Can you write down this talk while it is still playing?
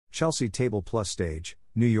Chelsea Table Plus Stage,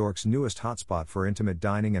 New York's newest hotspot for intimate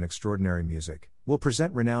dining and extraordinary music, will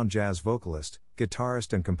present renowned jazz vocalist,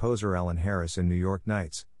 guitarist and composer Allan Harris in New York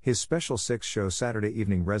Nights, his special 6-show Saturday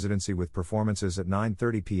evening residency with performances at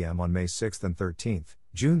 9:30 p.m. on May 6th and 13th,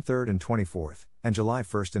 June 3rd and 24th, and July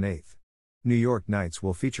 1st and 8th. New York Nights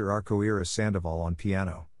will feature Arcoiris Sandoval on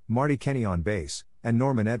piano, Marty Kenny on bass, and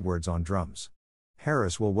Norman Edwards on drums.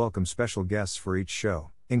 Harris will welcome special guests for each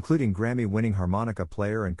show, including Grammy-winning harmonica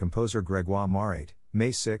player and composer Gregoire Marat,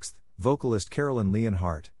 May 6th, vocalist Carolyn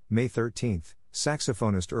Leonhart, May 13th,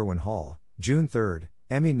 saxophonist Erwin Hall, June 3rd,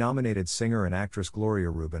 Emmy-nominated singer and actress Gloria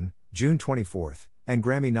Reuben, June 24th, and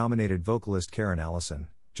Grammy-nominated vocalist Karrin Allyson,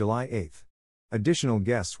 July 8th. Additional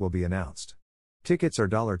guests will be announced. Tickets are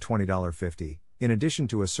 $20 $50, in addition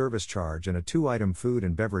to a service charge and a 2-item food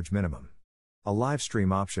and beverage minimum. A live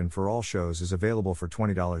stream option for all shows is available for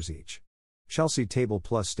 $20 each. Chelsea Table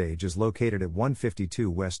Plus Stage is located at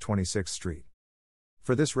 152 West 26th Street.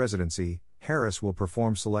 For this residency, Harris will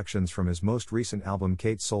perform selections from his most recent album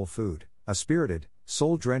Kate's Soul Food, a spirited,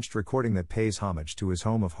 soul-drenched recording that pays homage to his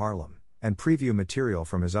home of Harlem, and preview material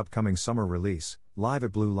from his upcoming summer release, Live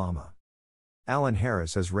at Blue Llama. Allan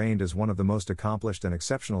Harris has reigned as one of the most accomplished and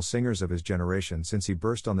exceptional singers of his generation since he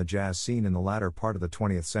burst on the jazz scene in the latter part of the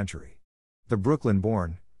 20th century. The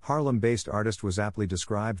Brooklyn-born, Harlem-based artist was aptly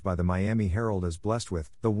described by the Miami Herald as blessed with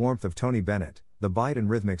the warmth of Tony Bennett, the bite and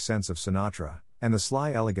rhythmic sense of Sinatra, and the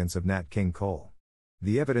sly elegance of Nat King Cole.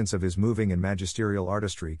 The evidence of his moving and magisterial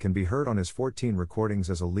artistry can be heard on his 14 recordings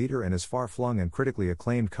as a leader and his far-flung and critically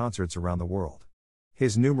acclaimed concerts around the world.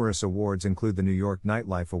 His numerous awards include the New York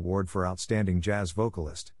Nightlife Award for Outstanding Jazz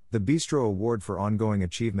Vocalist, the Bistro Award for Ongoing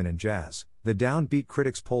Achievement in Jazz, the Downbeat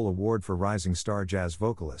Critics Poll Award for Rising Star Jazz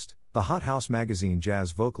Vocalist, the Hot House Magazine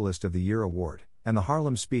Jazz Vocalist of the Year Award, and the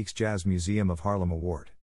Harlem Speaks Jazz Museum of Harlem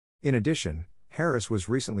Award. In addition, Harris was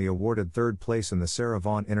recently awarded 3rd place in the Sarah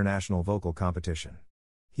Vaughan International Vocal Competition.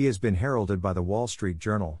 He has been heralded by the Wall Street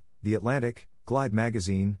Journal, The Atlantic, Glide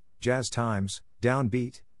Magazine, Jazz Times,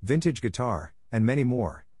 Downbeat, Vintage Guitar, and many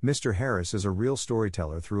more. Mr. Harris is a real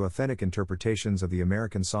storyteller through authentic interpretations of the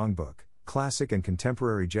American songbook, classic and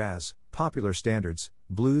contemporary jazz, popular standards,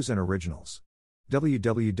 blues and originals.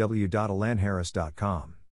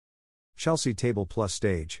 www.allanharris.com. Chelsea Table Plus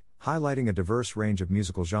Stage, highlighting a diverse range of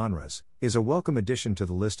musical genres, is a welcome addition to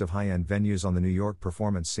the list of high-end venues on the New York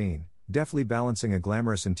performance scene, deftly balancing a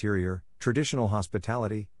glamorous interior, traditional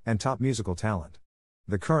hospitality, and top musical talent.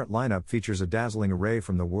 The current lineup features a dazzling array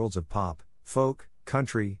from the worlds of pop, folk,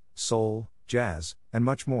 country, soul, jazz, and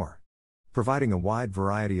much more. Providing a wide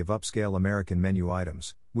variety of upscale American menu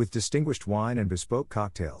items, with distinguished wine and bespoke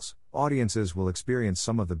cocktails, audiences will experience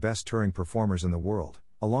some of the best touring performers in the world,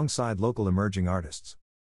 alongside local emerging artists.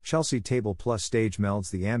 Chelsea Table Plus Stage melds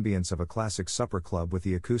the ambience of a classic supper club with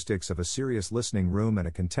the acoustics of a serious listening room and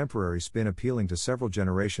a contemporary spin appealing to several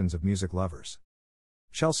generations of music lovers.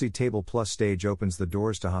 Chelsea Table Plus Stage opens the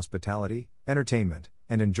doors to hospitality, entertainment,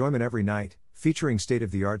 and enjoyment every night, featuring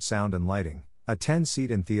state-of-the-art sound and lighting, a 10-seat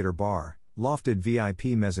in-theater bar, lofted VIP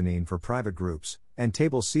mezzanine for private groups, and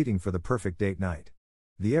table seating for the perfect date night.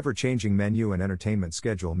 The ever-changing menu and entertainment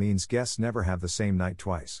schedule means guests never have the same night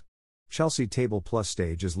twice. Chelsea Table Plus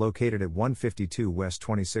Stage is located at 152 West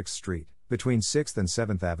 26th Street, between 6th and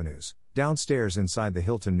 7th Avenues, downstairs inside the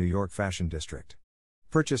Hilton New York Fashion District.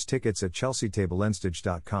 Purchase tickets at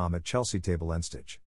chelseatableenstage.com at Chelsea Table Enstage.